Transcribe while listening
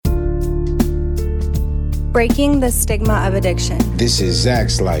Breaking the stigma of addiction. This is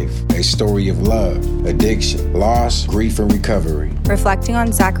Zach's life, a story of love, addiction, loss, grief, and recovery. Reflecting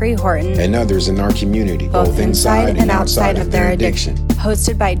on Zachary Horton and others in our community, both inside and outside of their addiction.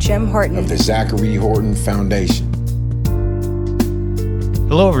 Hosted by Jim Horton of the Zachary Horton Foundation.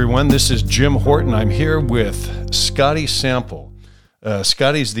 Hello, everyone. This is Jim Horton. I'm here with Scotty Sample.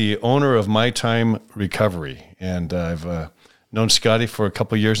 Scotty's the owner of My Time Recovery, and I've known Scotty for a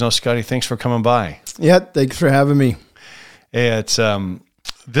couple of years now. Scotty, thanks for coming by. Yeah, thanks for having me. Hey,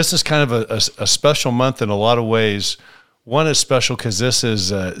 this is kind of a special month in a lot of ways. One is special because this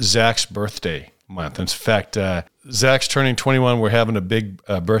is Zach's birthday month. In fact, Zach's turning 21. We're having a big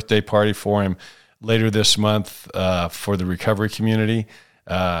birthday party for him later this month for the recovery community.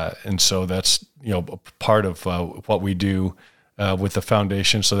 And so that's, a part of what we do with the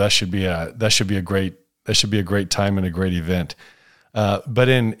foundation. So that should be a great time and a great event. But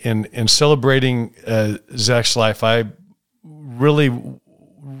in celebrating Zach's life, I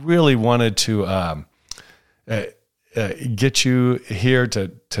really wanted to get you here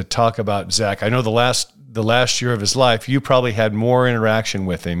to talk about Zach. I know the last year of his life, you probably had more interaction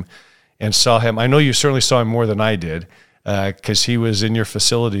with him and saw him. I know you certainly saw him more than I did, because he was in your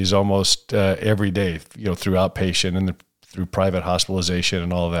facilities almost every day, through outpatient and through private hospitalization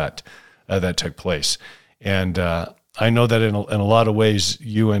and all of that that took place. And I know that in a lot of ways,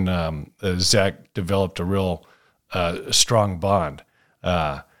 you and Zach developed a real strong bond.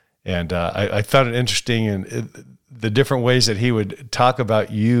 And I found it interesting in the different ways that he would talk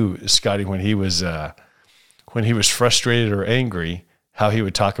about you, Scotty, when he was frustrated or angry, how he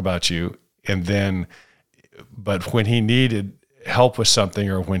would talk about you, but when he needed help with something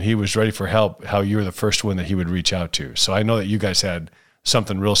or when he was ready for help, how you were the first one that he would reach out to. So I know that you guys had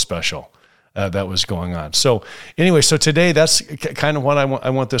something real special that was going on. So anyway, so today that's kind of what I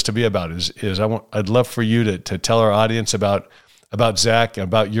want this to be about. I'd love for you to tell our audience about Zach,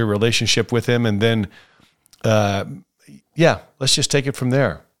 about your relationship with him, and then let's just take it from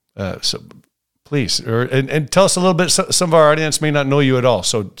there. So please, and tell us a little bit. Some of our audience may not know you at all,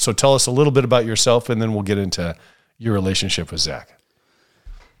 so tell us a little bit about yourself, and then we'll get into your relationship with Zach.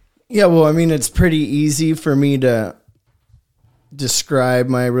 Yeah, well, I mean, it's pretty easy for me to describe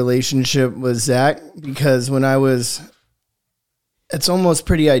my relationship with Zach because it's almost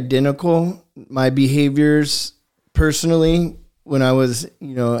pretty identical. My behaviors personally when I was,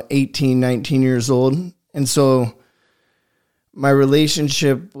 18, 19 years old. And so my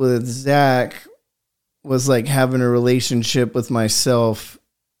relationship with Zach was like having a relationship with myself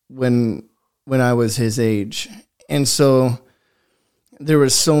when I was his age. And so there were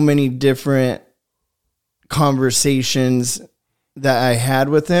so many different conversations that I had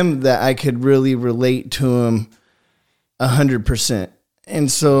with him that I could really relate to him 100%.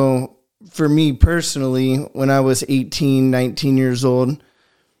 And so for me personally, when I was 18, 19 years old,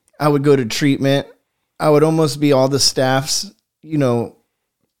 I would go to treatment. I would almost be all the staff's,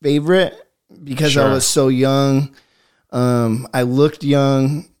 favorite because Sure. I was so young. I looked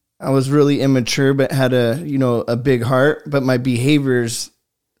young. I was really immature, but had a big heart, but my behaviors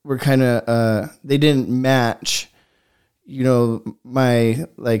were kind of, they didn't match, my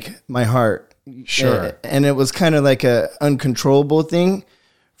heart. Sure. And it was kind of like a uncontrollable thing.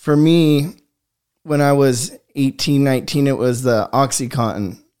 For me, when I was 18, 19, it was the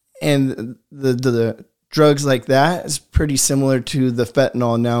OxyContin. And the drugs like that is pretty similar to the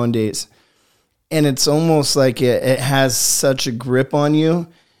fentanyl nowadays. And it's almost like it has such a grip on you.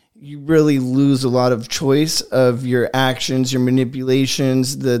 You really lose a lot of choice of your actions, your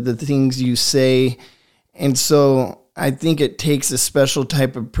manipulations, the things you say. And so I think it takes a special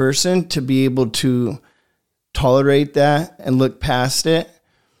type of person to be able to tolerate that and look past it.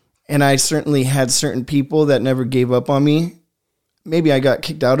 And I certainly had certain people that never gave up on me. Maybe I got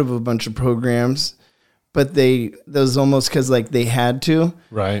kicked out of a bunch of programs, but that was almost because they had to.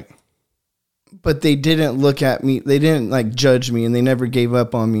 Right. But they didn't look at me. They didn't judge me, and they never gave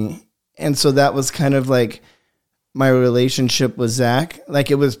up on me. And so that was kind of my relationship with Zach.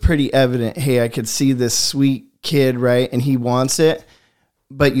 It was pretty evident. Hey, I could see this sweet kid, right? And he wants it.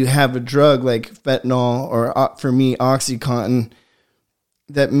 But you have a drug like fentanyl or for me, OxyContin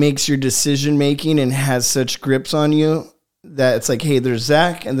that makes your decision making and has such grips on you that it's hey, there's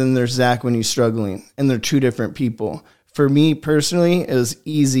Zach and then there's Zach when he's struggling. And they're two different people. For me personally, it was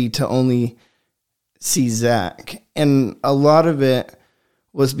easy to only see Zach. And a lot of it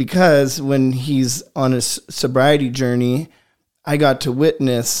was because when he's on his sobriety journey, I got to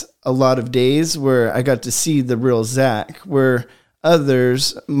witness a lot of days where I got to see the real Zach, where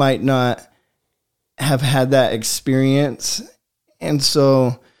others might not have had that experience. And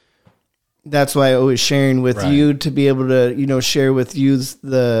so that's why I always sharing with Right. you, to be able to, share with you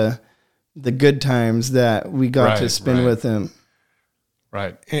the good times that we got to Right, spend right. with him.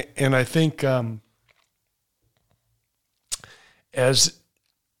 Right. And I think as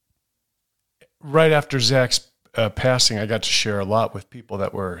right after Zach's passing, I got to share a lot with people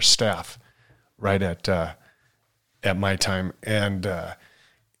that were staff right at my time. And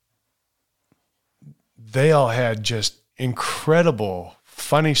they all had just incredible,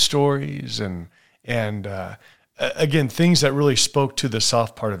 funny stories and again, things that really spoke to the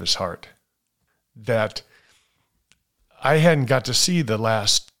soft part of his heart that I hadn't got to see the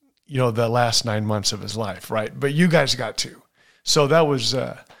last 9 months of his life, right? But you guys got to. So that was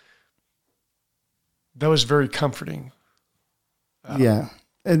very comforting Yeah.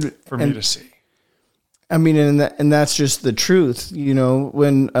 And for me to see. I mean, and that's just the truth,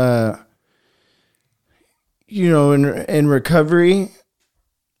 when, in recovery,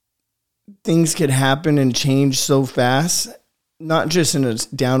 things could happen and change so fast, not just in a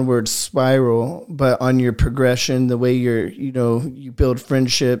downward spiral, but on your progression, the way you build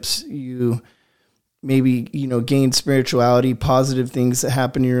friendships, you maybe, gain spirituality, positive things that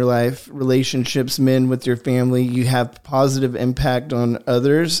happen in your life, relationships, men with your family, you have positive impact on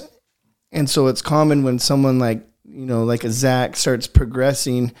others. And so it's common when someone like a Zach starts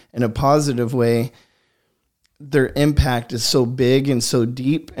progressing in a positive way, their impact is so big and so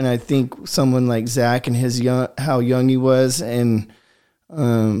deep. And I think someone like Zach and how young he was and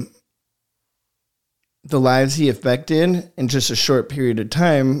the lives he affected in just a short period of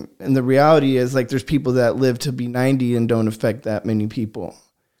time. And the reality is, like, there's people that live to be 90 and don't affect that many people.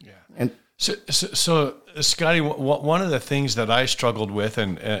 Yeah. And So Scotty, one of the things that I struggled with,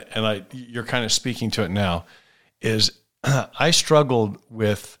 and you're kind of speaking to it now, is I struggled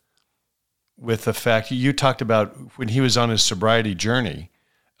with the fact you talked about when he was on his sobriety journey,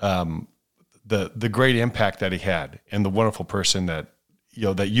 the great impact that he had and the wonderful person that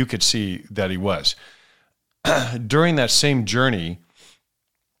you could see that he was. During that same journey,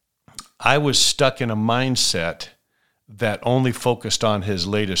 I was stuck in a mindset that only focused on his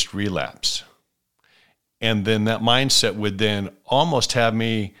latest relapse. And then that mindset would then almost have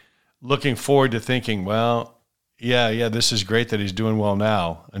me looking forward to thinking, well, yeah, this is great that he's doing well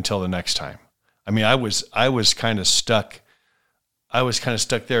now until the next time. I mean, I was kind of stuck. I was kind of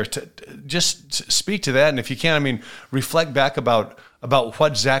stuck there. Just speak to that, and if you can, I mean, reflect back about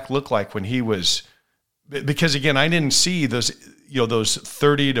what Zach looked like when he was, because again, I didn't see those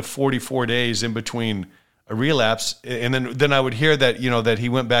 30 to 44 days in between a relapse, and then I would hear that that he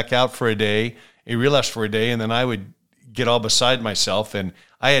went back out for a day, he relapsed for a day, and then I would get all beside myself, and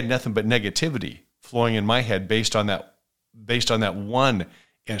I had nothing but negativity flowing in my head based on that one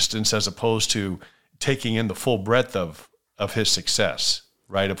instance, as opposed to taking in the full breadth of his success,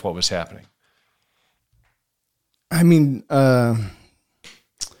 right, of what was happening. I mean, so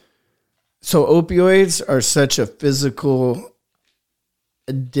opioids are such a physical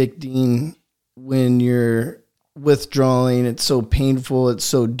addicting when you're withdrawing. It's so painful. It's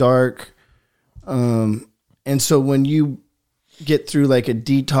so dark. And so when you get through like a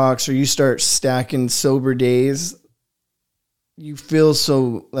detox or you start stacking sober days, you feel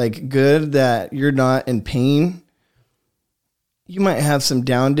so like good that you're not in pain. You might have some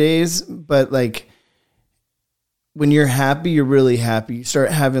down days, but like when you're happy, you're really happy. You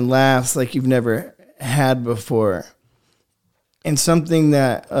start having laughs like you've never had before. And something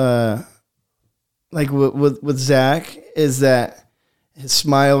that, like with Zach, is that his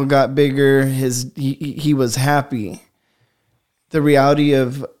smile got bigger. He was happy. The reality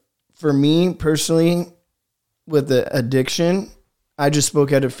of, for me personally, with the addiction, I just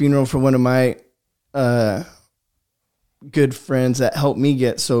spoke at a funeral for one of my good friends that helped me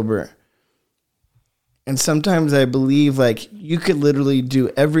get sober. And sometimes I believe like you could literally do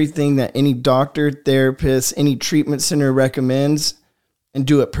everything that any doctor, therapist, any treatment center recommends and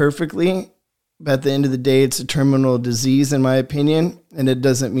do it perfectly. But at the end of the day, it's a terminal disease, in my opinion, and it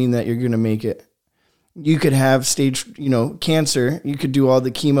doesn't mean that you're going to make it. You could have stage, cancer. You could do all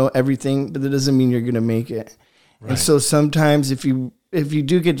the chemo, everything, but that doesn't mean you're going to make it. Right. And so sometimes if you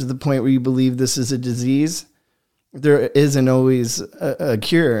do get to the point where you believe this is a disease, there isn't always a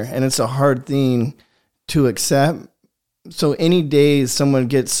cure, and it's a hard thing to accept. So any day someone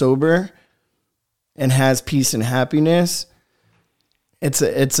gets sober and has peace and happiness, it's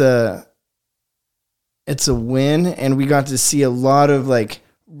a win. And we got to see a lot of like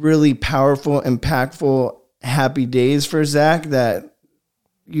really powerful, impactful, happy days for Zach that,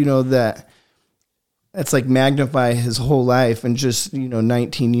 that's like magnify his whole life in just,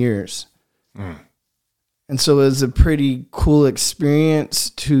 19 years. Mm. And so it was a pretty cool experience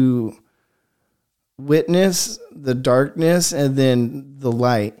to witness the darkness and then the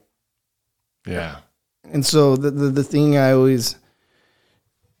light. Yeah. And so the thing I always,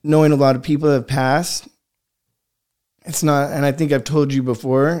 knowing a lot of people have passed, it's not, and I think I've told you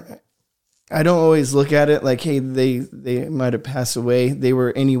before, I don't always look at it like, hey, they might have passed away. They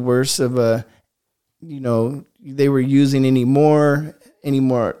were any worse of a, they were using any more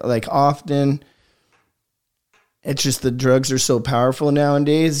like often. It's just the drugs are so powerful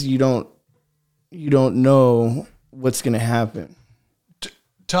nowadays. You don't know what's going to happen.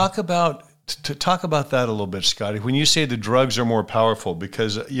 Talk about that a little bit, Scotty. When you say the drugs are more powerful,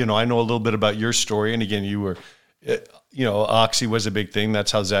 because, I know a little bit about your story. And again, you were, Oxy was a big thing.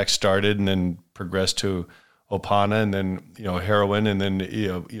 That's how Zach started and then progressed to Opana and then, heroin. And then,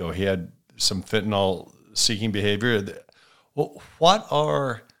 he had some fentanyl seeking behavior. Well, what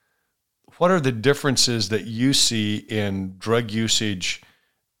are the differences that you see in drug usage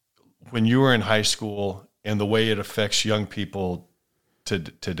when you were in high school and the way it affects young people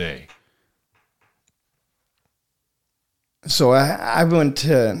today? So I went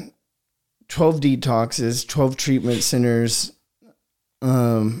to 12 detoxes, 12 treatment centers,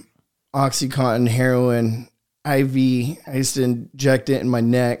 OxyContin, heroin, IV. I used to inject it in my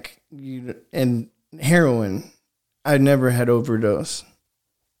neck, and heroin. I never had overdose,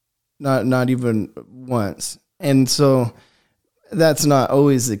 not even once. And so that's not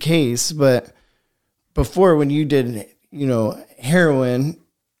always the case. But before, when you did, heroin,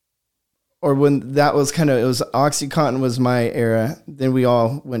 or when that was it was OxyContin was my era, then we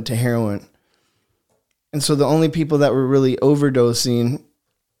all went to heroin. And so the only people that were really overdosing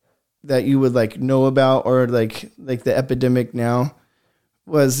that you would know about, or like the epidemic now,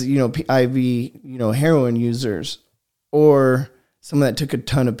 was, IV, heroin users, or someone that took a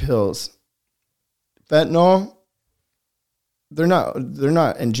ton of pills. Fentanyl, they're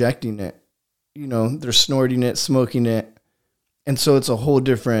not injecting it. They're snorting it, smoking it. And so it's a whole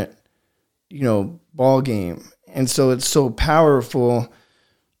different, ball game. And so it's so powerful.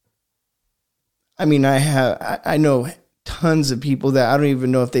 I mean, I know tons of people that I don't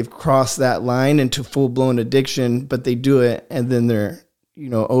even know if they've crossed that line into full-blown addiction, but they do it and then they're,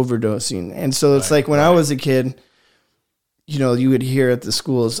 overdosing. And so it's when I was a kid, you would hear at the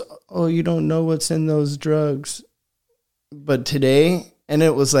schools, oh, you don't know what's in those drugs. But today, and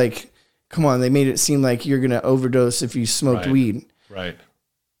it was come on, they made it seem like you're going to overdose if you smoked weed. Right.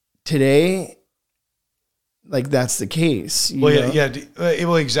 Today, that's the case.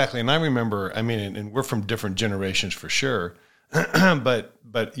 Well, exactly. And I remember, and we're from different generations for sure, but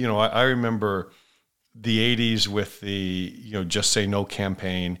I remember the 80s with the, Just Say No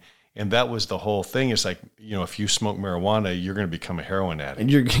campaign. And that was the whole thing. It's if you smoke marijuana, you're going to become a heroin addict.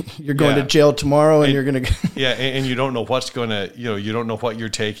 And you're going to jail tomorrow and you're going to... Yeah. And you don't know what's going to, you don't know what you're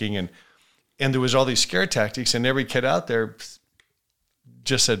taking. And there was all these scare tactics, and every kid out there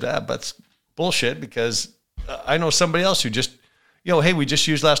just said that, but it's bullshit, because I know somebody else who just, hey, we just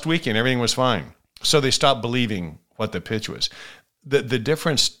used last weekend, everything was fine. So they stopped believing what the pitch was. The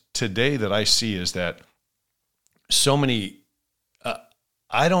difference today that I see is that so many,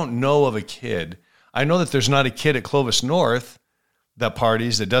 I don't know of a kid. I know that there's not a kid at Clovis North that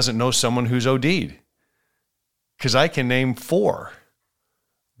parties that doesn't know someone who's OD'd. Because I can name 4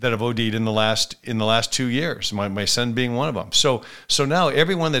 that have OD'd in the last 2 years. My son being one of them. So now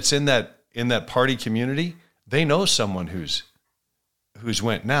everyone that's in that party community, they know someone who's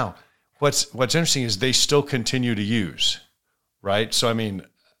went. Now, what's interesting is they still continue to use, right? So I mean,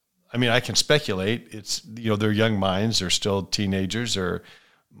 I can speculate. It's their young minds, they're still teenagers, or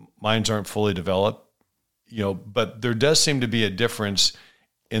minds aren't fully developed, But there does seem to be a difference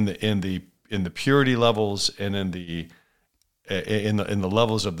in the purity levels and in the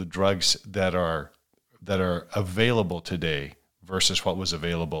levels of the drugs that are available today versus what was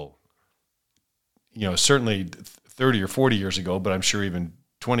available, certainly 30 or 40 years ago, but I'm sure even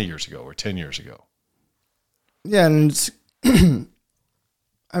 20 years ago or 10 years ago. Yeah. And it's,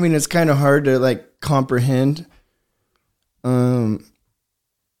 it's kind of hard to comprehend,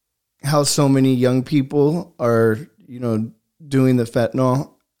 how so many young people are, doing the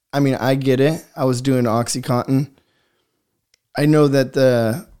fentanyl. I get it. I was doing OxyContin. I know that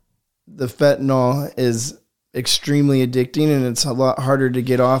the fentanyl is extremely addicting, and it's a lot harder to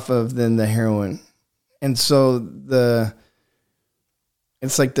get off of than the heroin. And so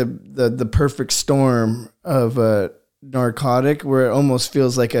it's like the perfect storm of a narcotic, where it almost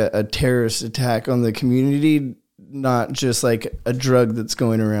feels like a terrorist attack on the community, not just like a drug that's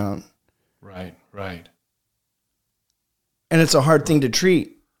going around. Right. And it's a hard thing to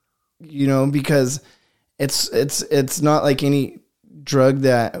treat, because it's not like any drug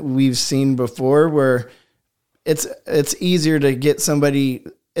that we've seen before, where it's easier to get somebody.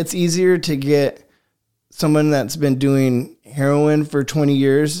 It's easier to get someone that's been doing heroin for 20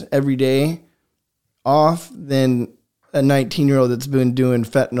 years every day off than a 19-year-old that's been doing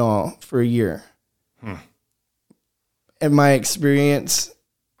fentanyl for a year. In my experience,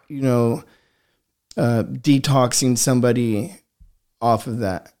 detoxing somebody off of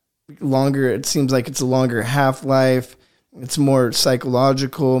that longer, it seems like it's a longer half-life. It's more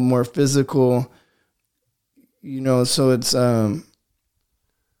psychological, more physical, so it's, I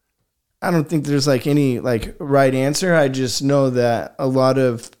don't think there's like any like right answer. I just know that a lot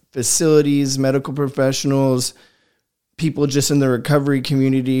of facilities, medical professionals, people just in the recovery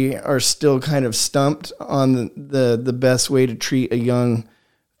community are still kind of stumped on the best way to treat a young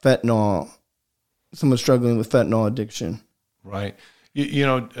someone struggling with fentanyl addiction. Right.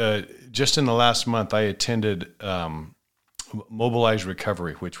 Just in the last month, I attended Mobilize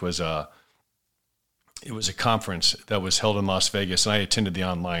Recovery, which was a conference that was held in Las Vegas, and I attended the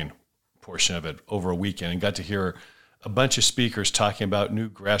online portion of it over a weekend and got to hear a bunch of speakers talking about new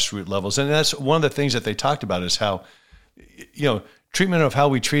grassroots levels. And that's one of the things that they talked about is how, treatment of how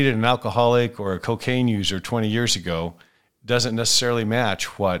we treated an alcoholic or a cocaine user 20 years ago doesn't necessarily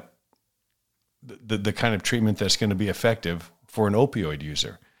match what the kind of treatment that's going to be effective for an opioid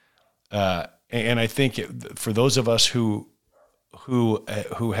user. And I think for those of us who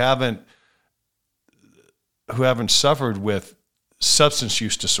haven't suffered with substance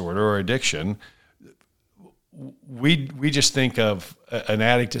use disorder or addiction, we just think of an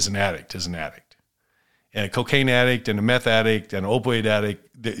addict as an addict, and a cocaine addict and a meth addict and an opioid addict.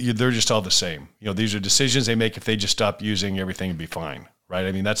 They're just all the same. These are decisions they make. If they just stop using, everything would be fine, right?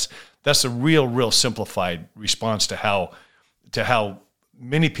 I mean, that's a real simplified response to how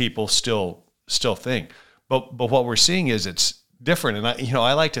many people still think. But what we're seeing is it's different. And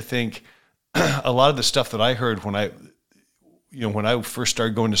I like to think a lot of the stuff that I heard when I first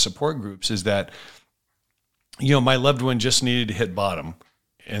started going to support groups is that, my loved one just needed to hit bottom,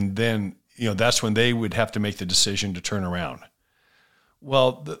 and then, that's when they would have to make the decision to turn around.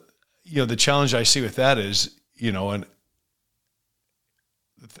 Well, the challenge I see with that is, 30,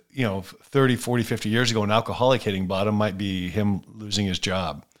 40, 50 years ago, an alcoholic hitting bottom might be him losing his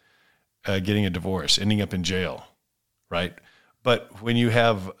job, getting a divorce, ending up in jail, right? But when you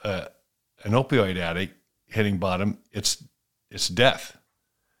have an opioid addict hitting bottom, it's death.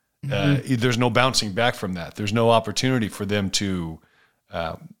 Mm-hmm. There's no bouncing back from that. There's no opportunity for them to,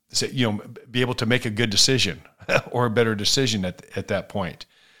 be able to make a good decision or a better decision at that point.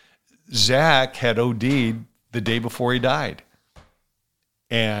 Zach had OD'd the day before he died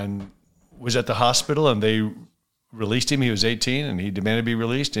and was at the hospital, and they released him. He was 18 and he demanded to be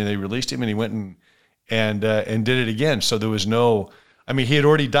released, and they released him, and he went and did it again. So there was he had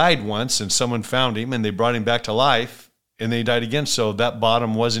already died once, and someone found him and they brought him back to life, and then he died again. So that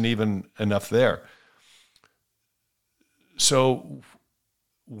bottom wasn't even enough there. So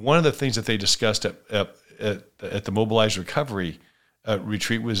one of the things that they discussed at the Mobilize Recovery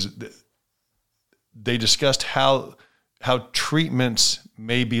retreat was they discussed how treatments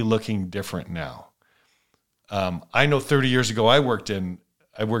may be looking different now. I know 30 years ago I worked in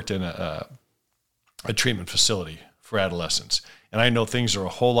a treatment facility for adolescents, and I know things are a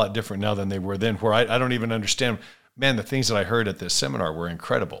whole lot different now than they were then. Where I don't even understand. Man, the things that I heard at this seminar were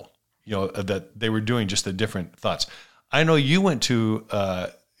incredible. That they were doing just the different thoughts. I know you went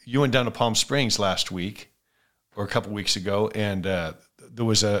down to Palm Springs last week or a couple weeks ago, and there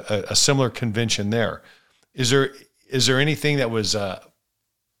was a similar convention there. Is there anything that was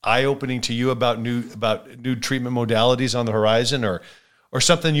eye-opening to you about new treatment modalities on the horizon, or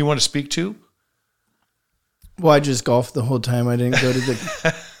something you want to speak to? Well, I just golfed the whole time. I didn't go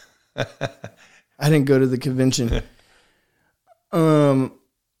to the convention.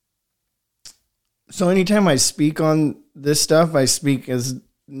 So anytime I speak on this stuff, I speak as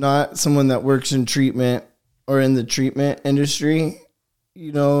not someone that works in treatment or in the treatment industry.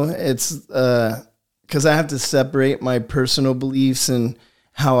 It's because I have to separate my personal beliefs and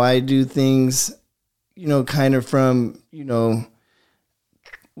how I do things, kind of from,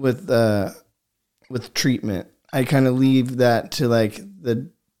 with treatment. I kind of leave that to like the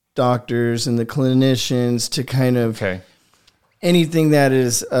doctors and the clinicians to kind of anything that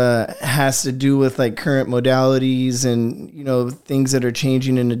is has to do with like current modalities and things that are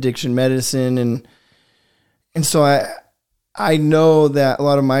changing in addiction medicine, and so I know that a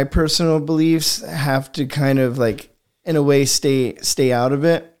lot of my personal beliefs have to kind of like in a way stay out of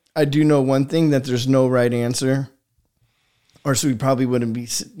it. I do know one thing, that there's no right answer, or so we probably wouldn't be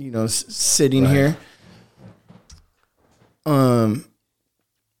sitting here.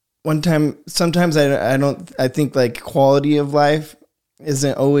 sometimes I think like quality of life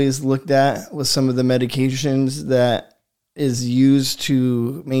isn't always looked at with some of the medications that is used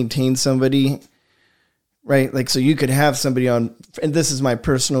to maintain somebody, right? Like, so you could have somebody on, and this is my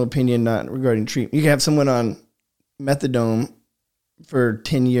personal opinion, not regarding treatment. You can have someone on methadone for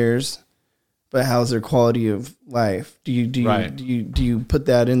 10 years, but how's their quality of life? Do you put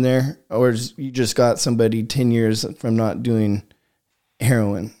that in there, or you just got somebody 10 years from not doing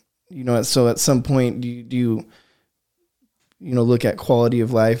heroin? So at some point, do you look at quality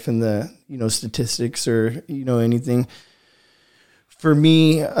of life and the, statistics or, anything? For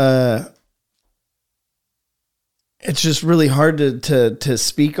me, it's just really hard to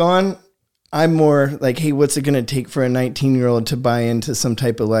speak on. I'm more like, hey, what's it going to take for a 19-year-old to buy into some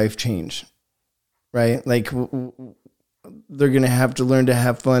type of life change, right? Like they're going to have to learn to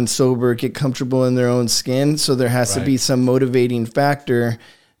have fun, sober, get comfortable in their own skin. So there has to be some motivating factor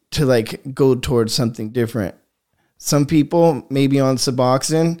to like go towards something different. Some people maybe on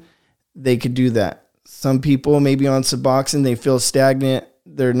Suboxone, they could do that. Some people maybe on Suboxone, they feel stagnant.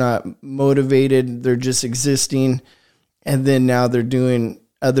 They're not motivated. They're just existing. And then now they're doing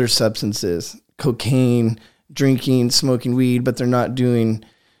other substances, cocaine, drinking, smoking weed, but they're not doing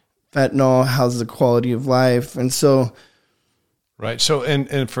fentanyl. How's the quality of life? And so. Right. So,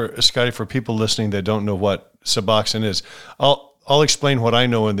 and for Scotty, for people listening that don't know what Suboxone is, I'll explain what I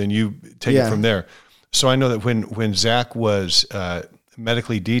know and then you take it from there. So I know that when Zach was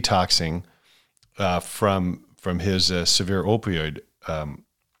medically detoxing from his severe opioid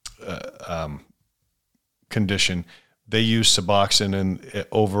condition, they used Suboxone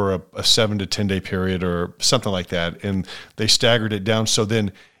over a 7 to 10 day period or something like that, and they staggered it down. So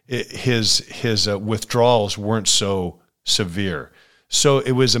then his withdrawals weren't so severe. So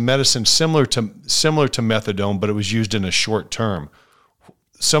it was a medicine similar to methadone, but it was used in a short term.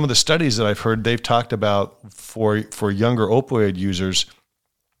 Some of the studies that I've heard, they've talked about for younger opioid users,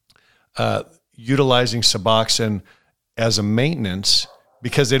 utilizing Suboxone as a maintenance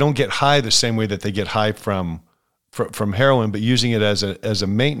because they don't get high the same way that they get high from heroin, but using it as a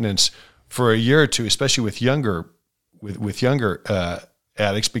maintenance for a year or two, especially with younger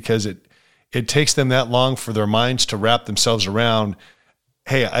addicts, because it takes them that long for their minds to wrap themselves around.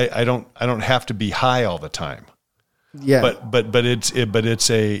 Hey, I don't have to be high all the time. Yeah, but it's a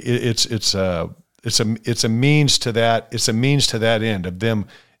means to that. It's a means to that end of them,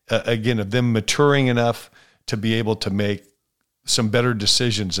 of them maturing enough to be able to make some better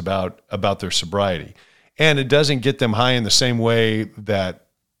decisions about their sobriety. And it doesn't get them high in the same way that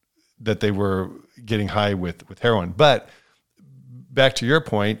they were getting high with heroin. But back to your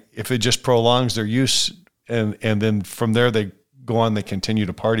point, if it just prolongs their use and then from there they go on, they continue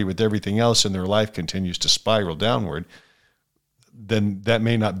to party with everything else and their life continues to spiral downward, then that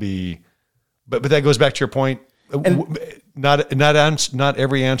may not be, but that goes back to your point. And not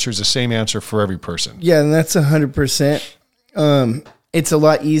every answer is the same answer for every person. Yeah. And that's 100%. It's a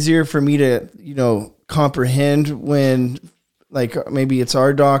lot easier for me to, comprehend when like maybe it's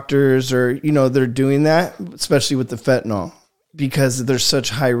our doctors or, they're doing that, especially with the fentanyl, because there's such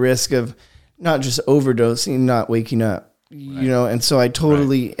high risk of not just overdosing, not waking up. And so I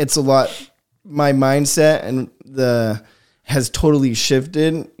totally, it's a lot, my mindset and has totally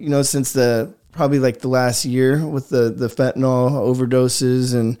shifted, since probably like the last year with the fentanyl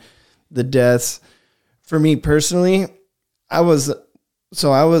overdoses and the deaths. For me personally, I was put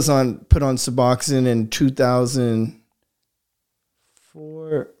on Suboxone in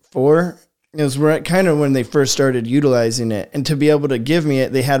 2004. It was kind of when they first started utilizing it, and to be able to give me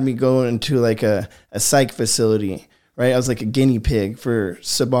it, they had me go into like a psych facility. Right. I was like a guinea pig for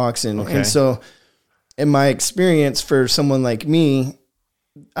Suboxone. Okay. And so in my experience for someone like me,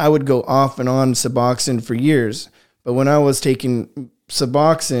 I would go off and on Suboxone for years. But when I was taking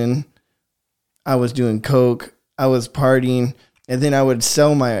Suboxone, I was doing coke, I was partying, and then I would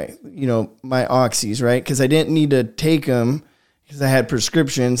sell my oxys, right? Because I didn't need to take them because I had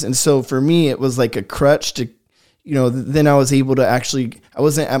prescriptions. And so for me, it was like a crutch to, then I was able to I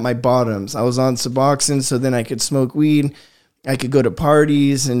wasn't at my bottoms. I was on Suboxone, so then I could smoke weed. I could go to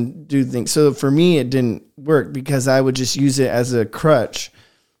parties and do things. So for me, it didn't work because I would just use it as a crutch.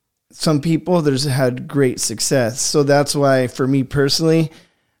 Some people, had great success. So that's why for me personally,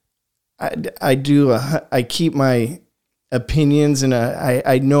 I keep my opinions and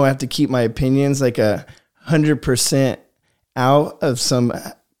I know I have to keep my opinions like 100% out of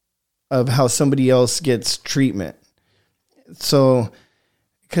how somebody else gets treatment. So,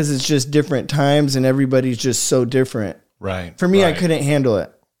 because it's just different times and everybody's just so different. Right. For me, I couldn't handle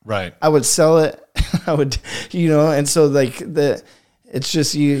it. Right. I would sell it. I would, and so like It's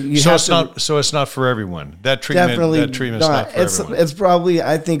just you So have it's to not. So it's not for everyone. That treatment. definitely That treatment's not for everyone. It's probably,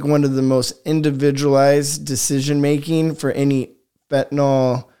 I think, one of the most individualized decision making for any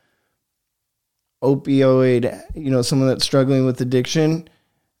fentanyl, opioid, someone that's struggling with addiction.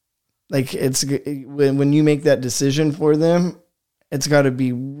 Like, it's when you make that decision for them, it's got to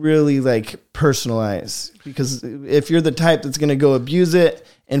be really like personalized, because if you're the type that's going to go abuse it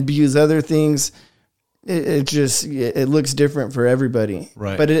and abuse other things, it looks different for everybody.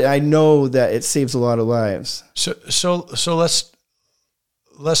 Right. But I know that it saves a lot of lives. So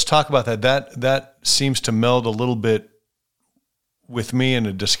let's talk about that. That seems to meld a little bit with me in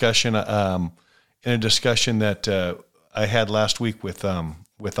a discussion. In a discussion that I had last week with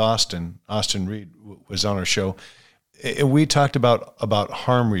Austin Reed was on our show, and we talked about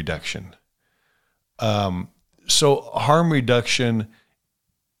harm reduction. So harm reduction,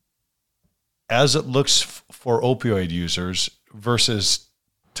 as it looks for opioid users versus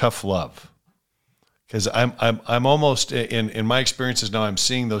tough love, because I'm almost in my experiences now, I'm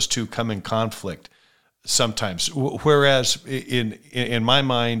seeing those two come in conflict sometimes. Whereas in my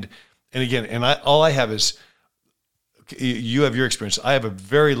mind, and again, all I have is, you have your experience. I have a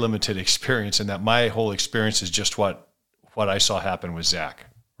very limited experience in that my whole experience is just what I saw happen with Zach,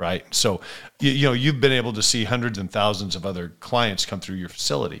 right? So, you've been able to see hundreds and thousands of other clients come through your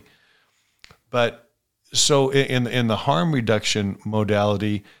facility. But so in the harm reduction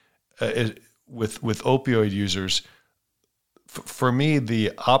modality with opioid users, for me,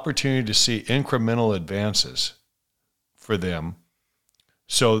 the opportunity to see incremental advances for them.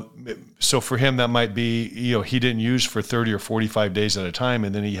 So for him, that might be, he didn't use for 30 or 45 days at a time,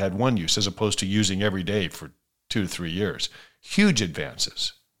 and then he had one use, as opposed to using every day for 2 to 3 years. Huge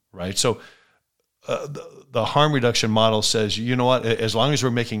advances, right? So the harm reduction model says, you know what, as long as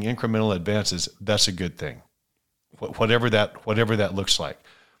we're making incremental advances, that's a good thing, whatever that looks like,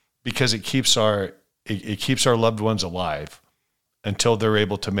 because it keeps our loved ones alive until they're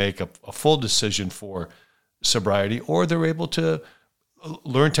able to make a full decision for sobriety, or they're able to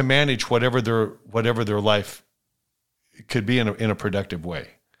learn to manage whatever their life could be in a productive way.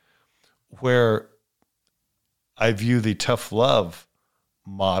 Where I view the tough love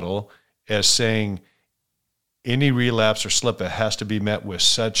model as saying any relapse or slip that has to be met with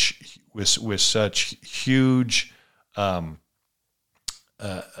such huge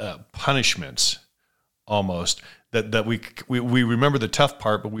punishments, almost that we remember the tough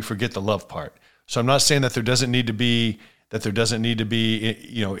part, but we forget the love part. So I'm not saying that there doesn't need to be any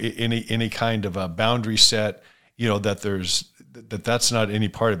kind of a boundary set, that's not any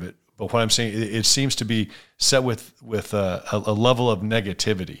part of it. But what I'm saying, it seems to be set with a level of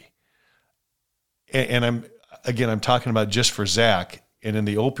negativity. And I'm talking about just for Zach, and in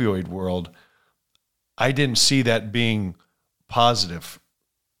the opioid world, I didn't see that being positive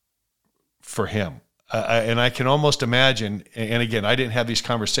for him. And I can almost imagine, and again, I didn't have these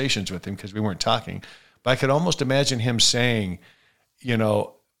conversations with him because we weren't talking, but I could almost imagine him saying,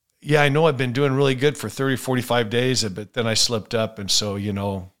 yeah, I know I've been doing really good for 30, 45 days, but then I slipped up, and so,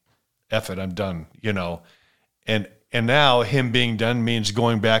 F it, I'm done, And now him being done means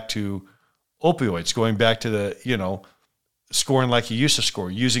going back to opioids, going back to the, scoring like he used to score,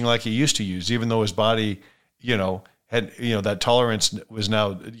 using like he used to use, even though his body, had, that tolerance was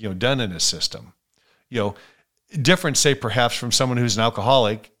now, done in his system. Different, say, perhaps from someone who's an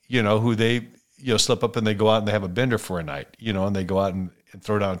alcoholic, who they, slip up and they go out and they have a bender for a night, and they go out and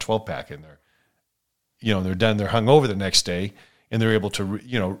throw down a 12-pack in there. They're done, they're hung over the next day, and they're able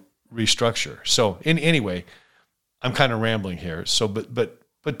to, restructure. So anyway, I'm kind of rambling here. So,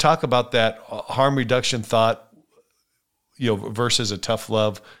 but talk about that harm reduction thought, versus a tough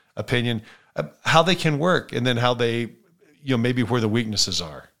love opinion, how they can work, and then how they, maybe where the weaknesses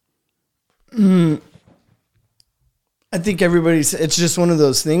are. I think it's just one of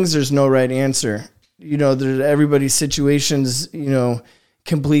those things. There's no right answer. Everybody's situation's,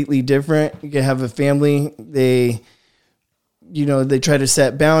 completely different. You can have a family. They try to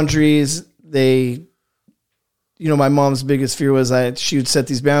set boundaries. My mom's biggest fear was she would set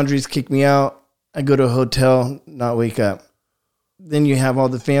these boundaries, kick me out. I go to a hotel, not wake up. Then you have all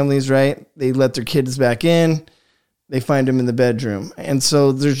the families, right? They let their kids back in. They find them in the bedroom. And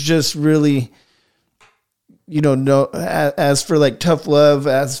so there's just really, no, as for like tough love,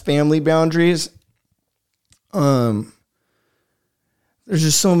 as family boundaries, there's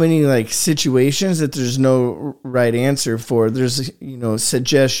just so many like situations that there's no right answer for. There's,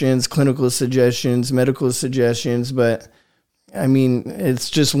 suggestions, clinical suggestions, medical suggestions, but I mean, it's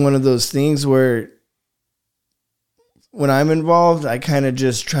just one of those things where when I'm involved, I kind of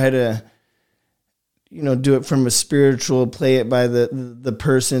just try to, do it from a spiritual, play it by the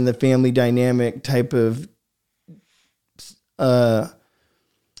person, the family dynamic type of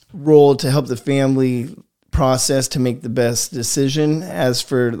role to help the family process to make the best decision. As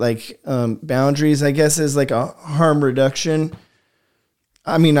for like boundaries, I guess, is like a harm reduction.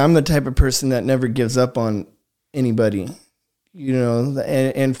 I mean, I'm the type of person that never gives up on anybody,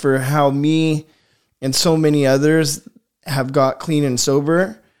 and for how me and so many others have got clean and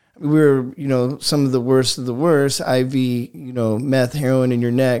sober. We were, some of the worst of the worst. IV, meth, heroin in your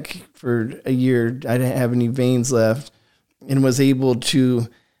neck for a year. I didn't have any veins left and was able to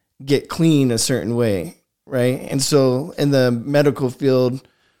get clean a certain way, right? And so in the medical field,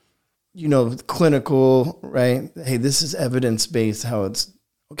 clinical, right? Hey, this is evidence-based, how it's,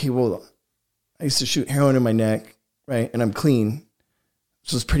 okay, well, I used to shoot heroin in my neck, right? And I'm clean.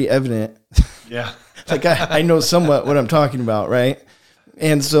 So it's pretty evident. Yeah. Like I know somewhat what I'm talking about, right?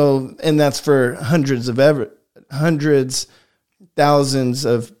 And so, and that's for hundreds, thousands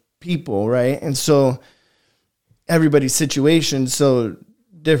of people, right? And so everybody's situation is so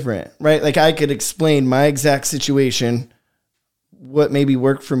different, right? Like I could explain my exact situation, what maybe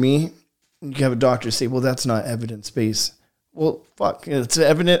worked for me. You have a doctor say, well, that's not evidence-based. Well, fuck, it's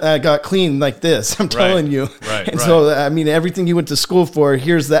evident I got clean like this. I'm telling you. Right. And so, I mean, everything you went to school for,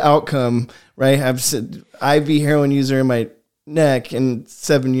 here's the outcome, right? I've said IV heroin user in my neck and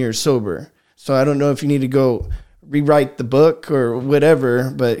 7 years sober. So I don't know if you need to go rewrite the book or whatever,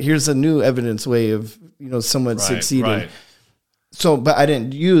 but here's a new evidence way of, someone succeeding. Right. So, but I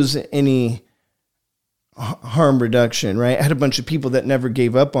didn't use any harm reduction, right? I had a bunch of people that never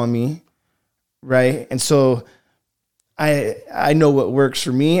gave up on me, right? And so I know what works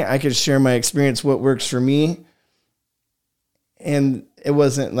for me. I could share my experience, what works for me. And it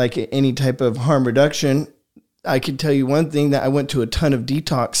wasn't like any type of harm reduction. I could tell you one thing, that I went to a ton of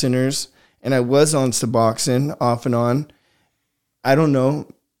detox centers and I was on Suboxone off and on. I don't know.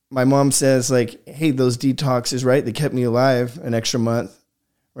 My mom says like, hey, those detoxes, right? They kept me alive an extra month,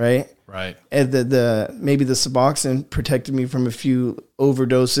 right? Right. And maybe the Suboxone protected me from a few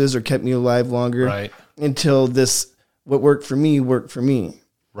overdoses or kept me alive longer, Right. Until what worked for me worked for me.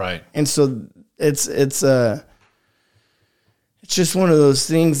 Right. And so it's just one of those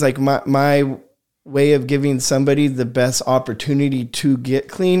things, like my way of giving somebody the best opportunity to get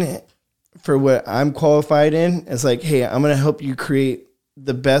clean for what I'm qualified in is like, hey, I'm going to help you create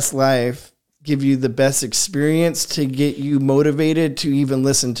the best life, give you the best experience to get you motivated to even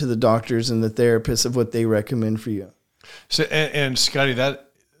listen to the doctors and the therapists of what they recommend for you. So, and Scotty,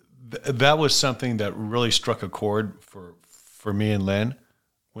 that was something that really struck a chord for me and Lynn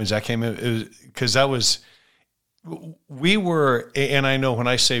when Zach came in, because we were, and I know when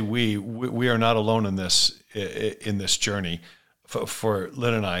I say we are not alone in this journey for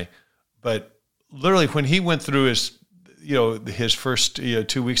Lynn and I, but literally when he went through his first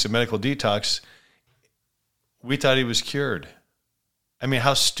 2 weeks of medical detox, we thought he was cured. I mean,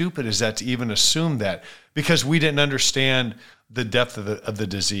 how stupid is that to even assume that? Because we didn't understand the depth of the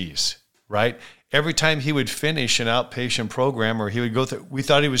disease, right? Every time he would finish an outpatient program or he would go through, we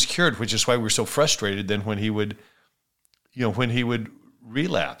thought he was cured, which is why we were so frustrated then when he would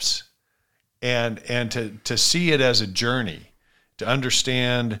relapse. And to see it as a journey, to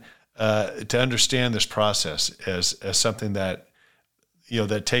understand this process as something that,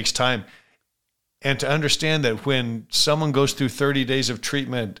 that takes time. And to understand that when someone goes through 30 days of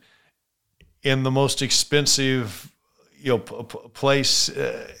treatment in the most expensive, place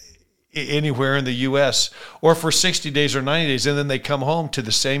anywhere in the U.S., or for 60 days or 90 days, and then they come home to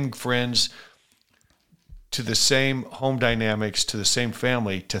the same friends, to the same home dynamics, to the same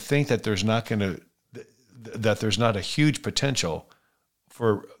family, to think that there's not a huge potential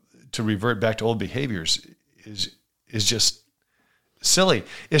to revert back to old behaviors is just silly,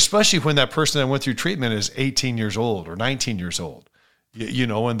 especially when that person that went through treatment is 18 years old or 19 years old,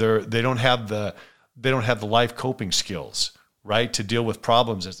 and they don't have the life coping skills, right, to deal with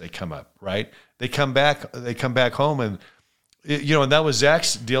problems as they come up, right? They come back home, and and that was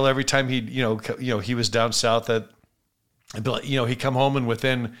Zach's deal. Every time he was down south, he'd come home, and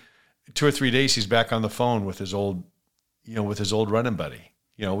within 2 or 3 days he's back on the phone with his old running buddy,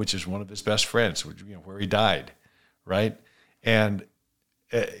 which is one of his best friends, where he died, right? And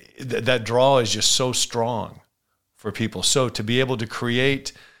that draw is just so strong for people. So to be able to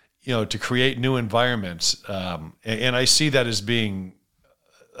create new environments, and I see that as being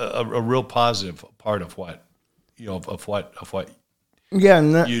a real positive part of what, of what. Yeah,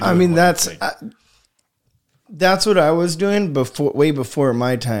 and that's what I was doing way before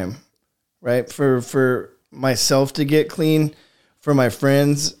my time, right? For myself to get clean, for my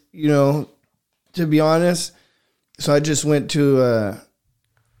friends, to be honest, so I just went to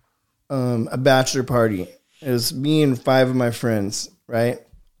a bachelor party. It was me and 5 of my friends, right?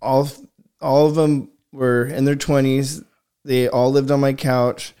 All of them were in their 20s. They all lived on my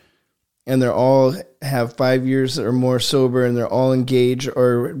couch, and they're all have 5 years or more sober, and they're all engaged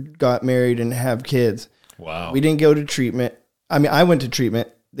or got married and have kids. Wow. We didn't go to treatment. I mean, I went to treatment.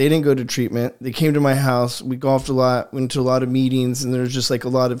 They didn't go to treatment. They came to my house. We golfed a lot, went to a lot of meetings, and there was just like a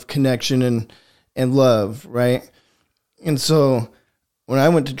lot of connection and love, right? And so when I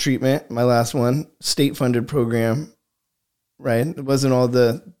went to treatment, my last one, state-funded program, right? It wasn't all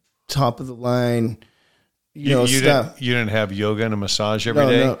the top of the line, you stuff. You didn't have yoga and a massage every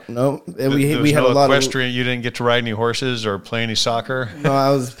day? No. We had a lot equestrian. You didn't get to ride any horses or play any soccer? No, I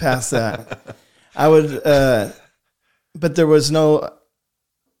was past that. I would, but there was no,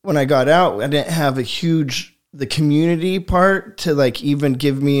 when I got out, I didn't have the community part to like even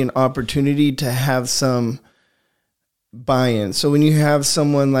give me an opportunity to have some buy-in. So when you have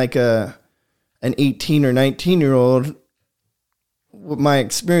someone like an 18 or 19-year-old, my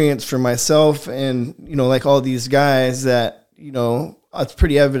experience for myself and, like all these guys that, it's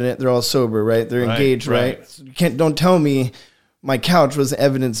pretty evident they're all sober, right? They're engaged, right? So don't tell me my couch was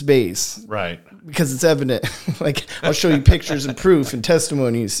evidence-based. Right. Because it's evident. Like, I'll show you pictures and proof and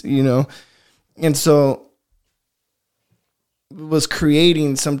testimonies, And so it was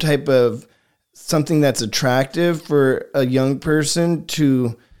creating some type of something that's attractive for a young person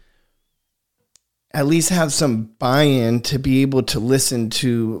to at least have some buy-in to be able to listen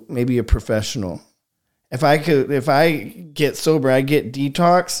to maybe a professional. If I get sober, I get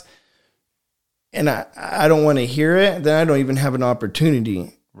detox, and I don't want to hear it, then I don't even have an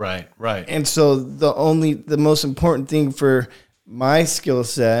opportunity. Right. And so the most important thing for my skill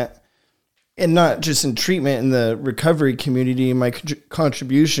set, and not just in treatment, in the recovery community, my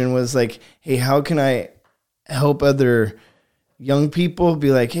contribution was like, hey, how can I help other young people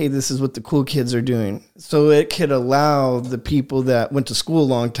be like, hey, this is what the cool kids are doing. So it could allow the people that went to school a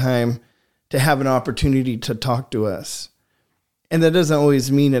long time to have an opportunity to talk to us. And that doesn't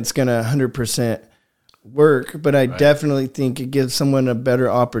always mean it's going to 100% work, but I definitely think it gives someone a better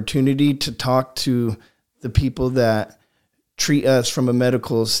opportunity to talk to the people that treat us from a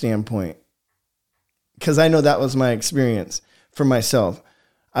medical standpoint. Because I know that was my experience for myself.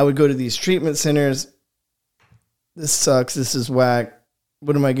 I would go to these treatment centers. This sucks. This is whack.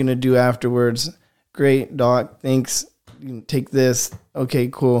 What am I going to do afterwards? Great, doc. Thanks. You can take this. Okay,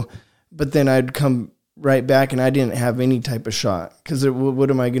 cool. But then I'd come right back and I didn't have any type of shot. Because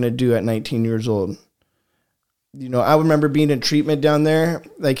what am I going to do at 19 years old? I remember being in treatment down there,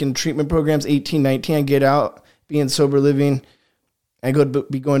 like in treatment programs, 18, 19, I get out, being sober living. I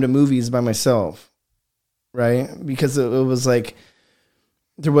be going to movies by myself, right? Because it was like,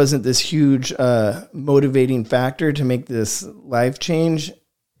 there wasn't this huge motivating factor to make this life change.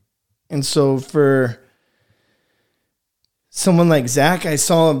 And so for someone like Zach, I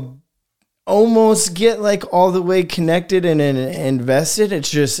saw him almost get like all the way connected and invested.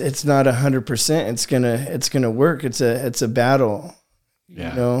 It's not 100%. It's gonna work. It's a battle,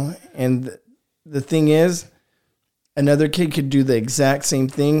 And the thing is, another kid could do the exact same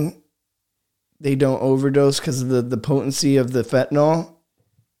thing. They don't overdose because of the potency of the fentanyl.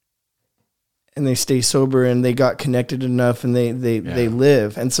 And they stay sober and they got connected enough and they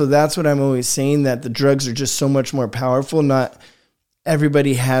live. And so that's what I'm always saying, that the drugs are just so much more powerful. Not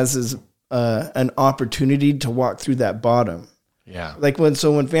everybody has an opportunity to walk through that bottom. Yeah. Like when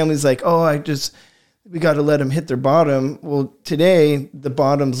families like, we got to let them hit their bottom. Well, today the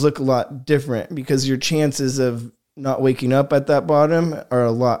bottoms look a lot different because your chances of not waking up at that bottom are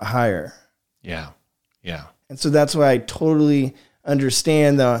a lot higher. Yeah. Yeah. And so that's why I totally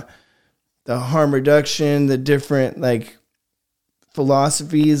understand the harm reduction, the different like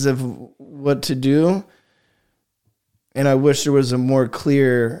philosophies of what to do. And I wish there was a more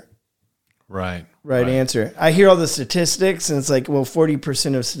clear right answer. I hear all the statistics and it's like, well,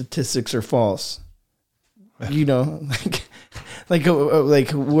 40% of statistics are false. Like where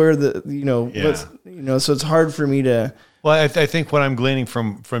the, so it's hard for me to. Well, I think what I'm gleaning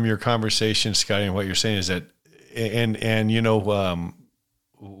from your conversation, Scotty, and what you're saying is that,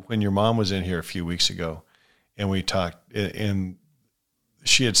 when your mom was in here a few weeks ago and we talked, and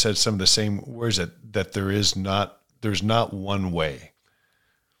she had said some of the same words, that there's not one way.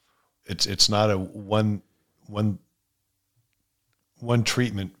 It's not a one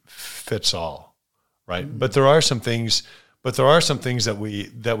treatment fits all, right? Mm-hmm. But there are some things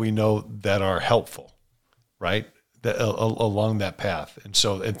that we know that are helpful, right? Along that path. And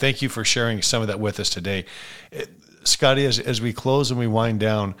thank you for sharing some of that with us today. Scotty, as we close and we wind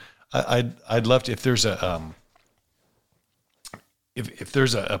down, I'd love to, if there's if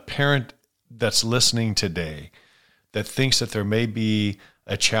there's a parent that's listening today that thinks that there may be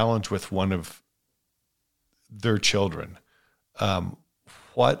a challenge with one of their children,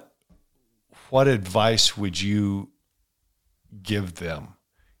 what advice would you give them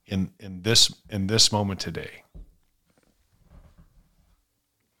in this moment today?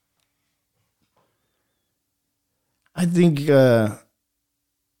 I think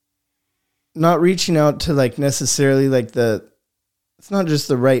not reaching out to like necessarily like it's not just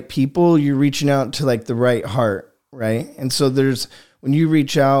the right people, you're reaching out to like the right heart, right? And so when you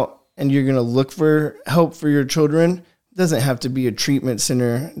reach out and you're going to look for help for your children, it doesn't have to be a treatment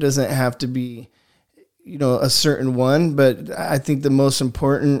center, it doesn't have to be, a certain one, but I think the most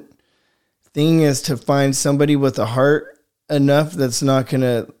important thing is to find somebody with a heart enough that's not going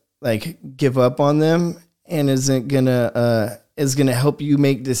to like give up on them and is going to help you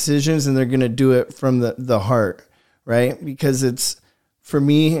make decisions, and they're going to do it from the heart, right? Because for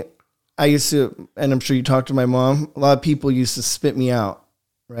me, I used to, and I'm sure you talked to my mom, a lot of people used to spit me out,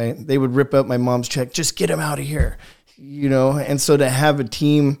 right? They would rip up my mom's check, just get him out of here, and so to have a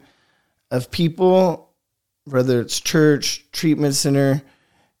team of people, whether it's church, treatment center,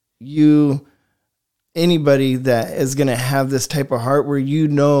 anybody that is going to have this type of heart where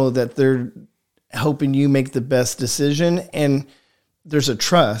that they're helping you make the best decision, and there's a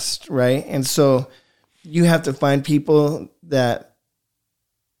trust, right? And so you have to find people that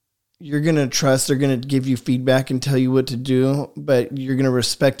you're going to trust. They're going to give you feedback and tell you what to do, but you're going to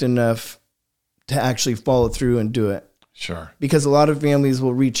respect enough to actually follow through and do it. Sure. Because a lot of families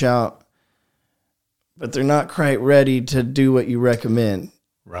will reach out, but they're not quite ready to do what you recommend.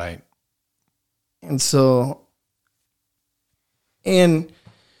 Right. And so, and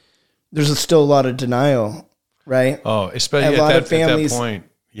there's still a lot of denial, right? Oh, especially at that point.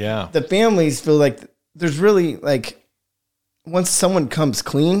 Yeah. The families feel like there's really like, once someone comes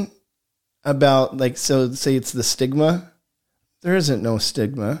clean about like, so say it's the stigma, there isn't no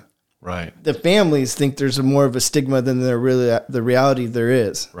stigma. Right. The families think there's more of a stigma than the reality there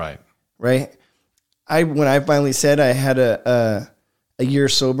is. Right. Right. When I finally said I had a year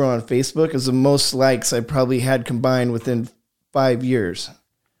sober on Facebook, it was the most likes I probably had combined within 5 years.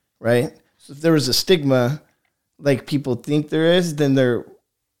 Right. So if there was a stigma like people think there is, then so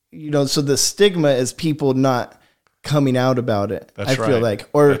the stigma is people not coming out about it. That's right. I feel like,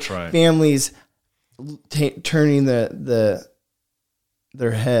 or that's right. Families turning their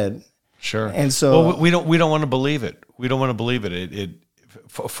head. Sure. And so we don't want to believe it. We don't want to believe it. It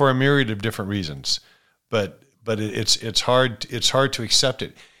for a myriad of different reasons, but it's hard to accept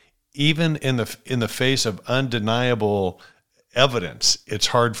it, even in the face of undeniable evidence. It's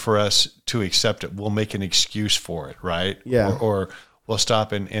hard for us to accept it. We'll make an excuse for it, right? Yeah. Or we'll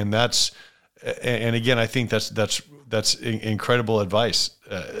stop, and that's, and again, I think that's incredible advice,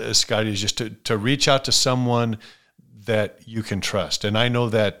 Scotty, is just to reach out to someone that you can trust. And I know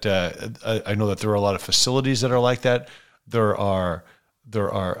that there are a lot of facilities that are like that. There are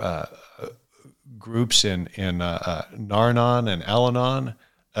groups in Nar-Anon and Al-Anon,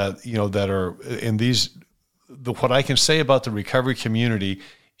 that are in these. What I can say about the recovery community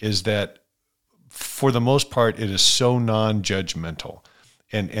is that, for the most part, it is so non-judgmental.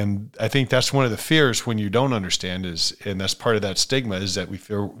 And I think that's one of the fears when you don't understand and that's part of that stigma, is that we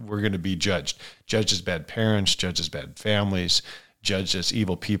fear we're going to be judged as bad parents, judged as bad families, judged as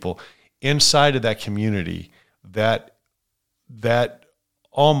evil people. Inside of that community, that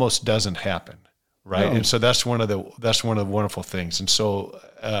almost doesn't happen, right? No. And so that's one of the wonderful things. And so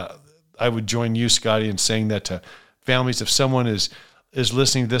I would join you, Scotty, in saying that to families. If someone is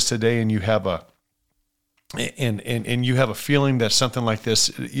listening to this today and you have a you have a feeling that something like this,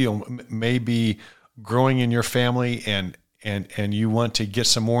 may be growing in your family, and you want to get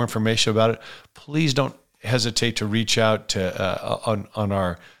some more information about it, please don't hesitate to reach out to on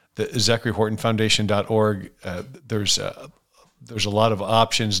our the ZacharyHortonFoundation.org. There's a lot of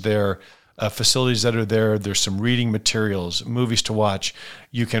options there, facilities that are there. There's some reading materials, movies to watch.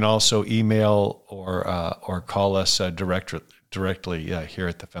 You can also email or call us directly here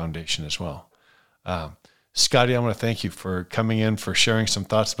at the foundation as well. Scotty, I want to thank you for coming in, for sharing some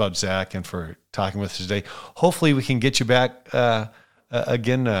thoughts about Zach, and for talking with us today. Hopefully we can get you back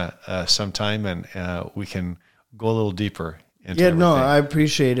again sometime, and we can go a little deeper into everything. No, I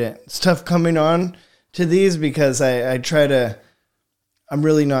appreciate it. It's tough coming on to these because I try to, I'm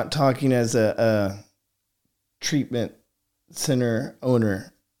really not talking as a treatment center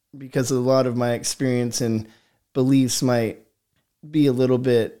owner, because a lot of my experience and beliefs might be a little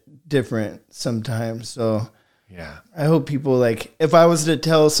bit different sometimes. So Yeah. I hope people like, if I was to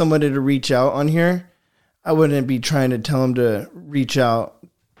tell somebody to reach out on here, I wouldn't be trying to tell them to reach out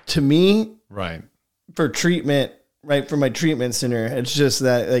to me Right. for treatment, right? For my treatment center. It's just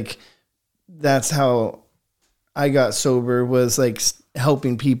that like, that's how I got sober, was like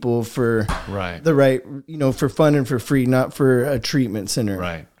helping people for Right. the right, for fun and for free, not for a treatment center.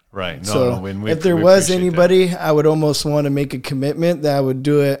 Right. Right. No, So no, if there was anybody, I would almost want to make a commitment that I would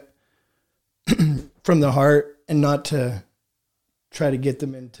do it from the heart and not to try to get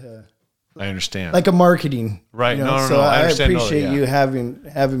them into I understand. like a marketing. Right. You know? No, So I I understand. appreciate No, yeah. you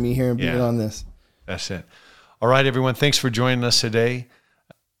having me here and being Yeah. on this. That's it. All right, everyone. Thanks for joining us today.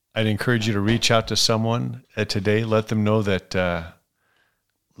 I'd encourage you to reach out to someone today. Let them know that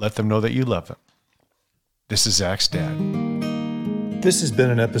you love them. This is Zach's dad. This has been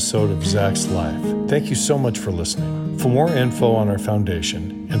an episode of Zach's Life. Thank you so much for listening. For more info on our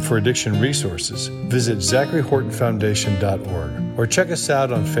foundation and for addiction resources, visit ZacharyHortonFoundation.org or check us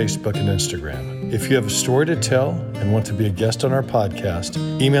out on Facebook and Instagram. If you have a story to tell and want to be a guest on our podcast,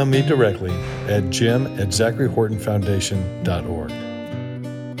 email me directly at jim@ZacharyHortonFoundation.org.